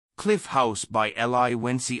Cliff House by Li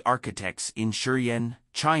Wenxi Architects in Shiyan,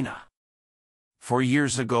 China. 4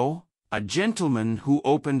 years ago, a gentleman who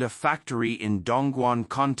opened a factory in Dongguan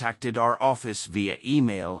contacted our office via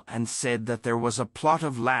email and said that there was a plot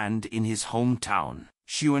of land in his hometown,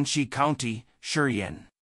 Shunchi County, Shiyan.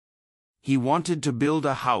 He wanted to build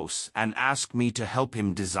a house and asked me to help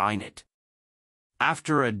him design it.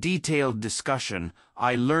 After a detailed discussion,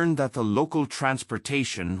 I learned that the local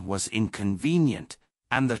transportation was inconvenient,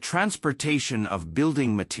 and the transportation of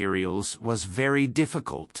building materials was very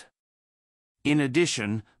difficult. In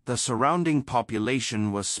addition, the surrounding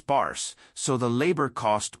population was sparse, so the labor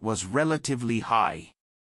cost was relatively high.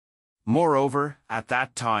 Moreover, at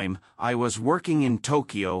that time, I was working in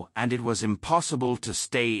Tokyo and it was impossible to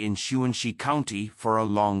stay in Shunchi County for a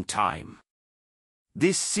long time.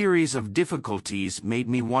 This series of difficulties made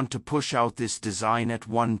me want to push out this design at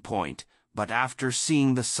one point, but after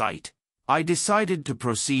seeing the site, I decided to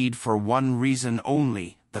proceed for one reason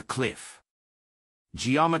only: the cliff.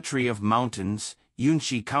 Geometry of mountains.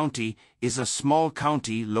 Yunxi County is a small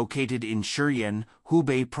county located in Shiyan,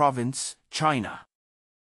 Hubei Province, China,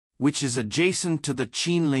 which is adjacent to the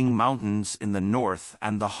Qinling Mountains in the north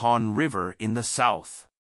and the Han River in the south.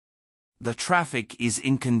 The traffic is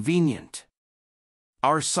inconvenient.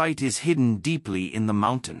 Our site is hidden deeply in the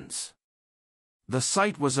mountains. The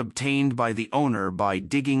site was obtained by the owner by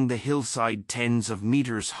digging the hillside tens of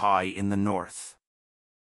meters high in the north.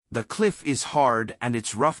 The cliff is hard and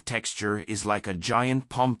its rough texture is like a giant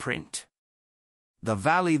palm print. The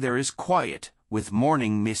valley there is quiet, with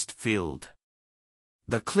morning mist filled.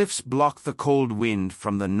 The cliffs block the cold wind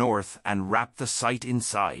from the north and wrap the site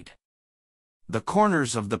inside. The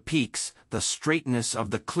corners of the peaks, the straightness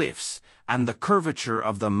of the cliffs, and the curvature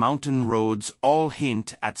of the mountain roads all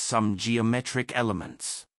hint at some geometric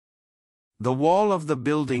elements. The wall of the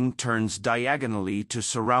building turns diagonally to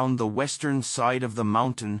surround the western side of the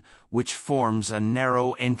mountain, which forms a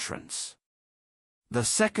narrow entrance. The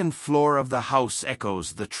second floor of the house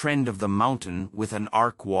echoes the trend of the mountain with an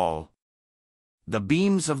arc wall. The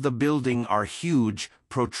beams of the building are huge,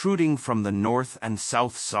 protruding from the north and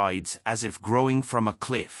south sides as if growing from a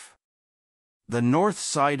cliff. The north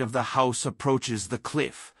side of the house approaches the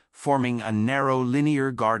cliff, forming a narrow linear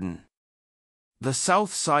garden. The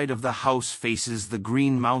south side of the house faces the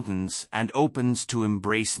Green Mountains and opens to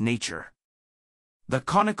embrace nature. The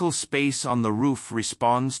conical space on the roof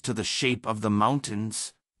responds to the shape of the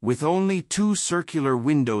mountains, with only 2 circular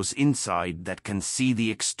windows inside that can see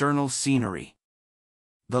the external scenery.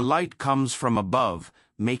 The light comes from above,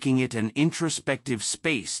 making it an introspective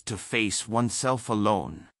space to face oneself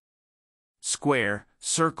alone. Square,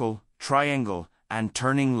 circle, triangle, and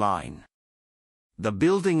turning line. The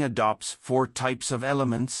building adopts 4 types of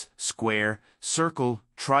elements: square, circle,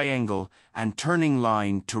 triangle, and turning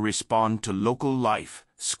line to respond to local life.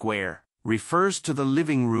 Square refers to the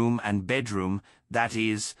living room and bedroom, that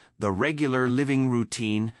is, the regular living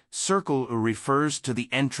routine. Circle refers to the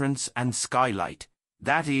entrance and skylight,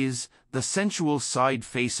 that is, the sensual side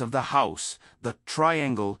face of the house. The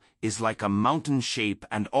triangle is like a mountain shape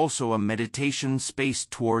and also a meditation space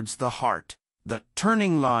towards the heart. The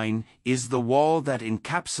turning line is the wall that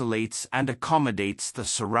encapsulates and accommodates the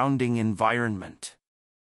surrounding environment.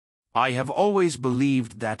 I have always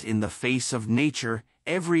believed that in the face of nature,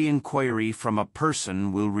 every inquiry from a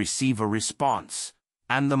person will receive a response,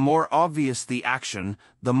 and the more obvious the action,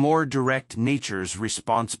 the more direct nature's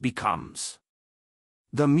response becomes.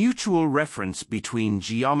 The mutual reference between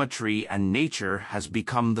geometry and nature has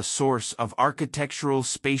become the source of architectural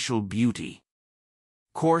spatial beauty.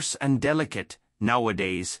 Coarse and delicate.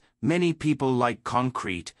 Nowadays, many people like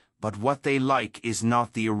concrete, but what they like is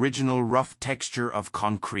not the original rough texture of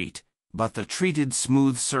concrete, but the treated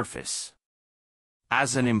smooth surface.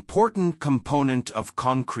 As an important component of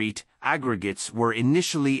concrete, aggregates were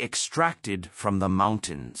initially extracted from the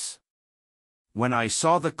mountains. When I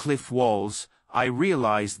saw the cliff walls, I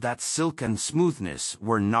realized that silk and smoothness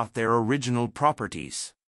were not their original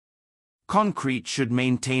properties. Concrete should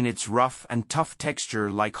maintain its rough and tough texture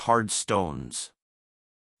like hard stones.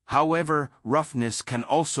 However, roughness can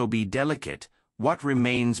also be delicate. What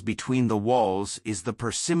remains between the walls is the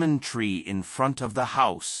persimmon tree in front of the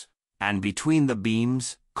house, and between the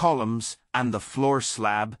beams, columns, and the floor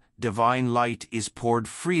slab, divine light is poured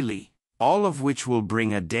freely, all of which will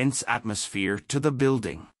bring a dense atmosphere to the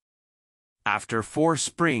building. After 4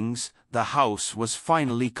 springs, the house was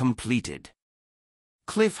finally completed.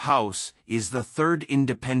 Cliff House is the 3rd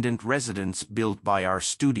independent residence built by our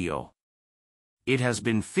studio. It has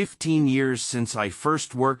been 15 years since I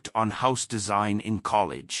first worked on house design in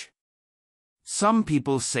college. Some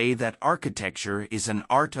people say that architecture is an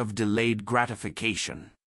art of delayed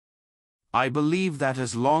gratification. I believe that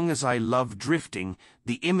as long as I love drifting,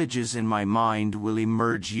 the images in my mind will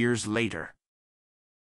emerge years later.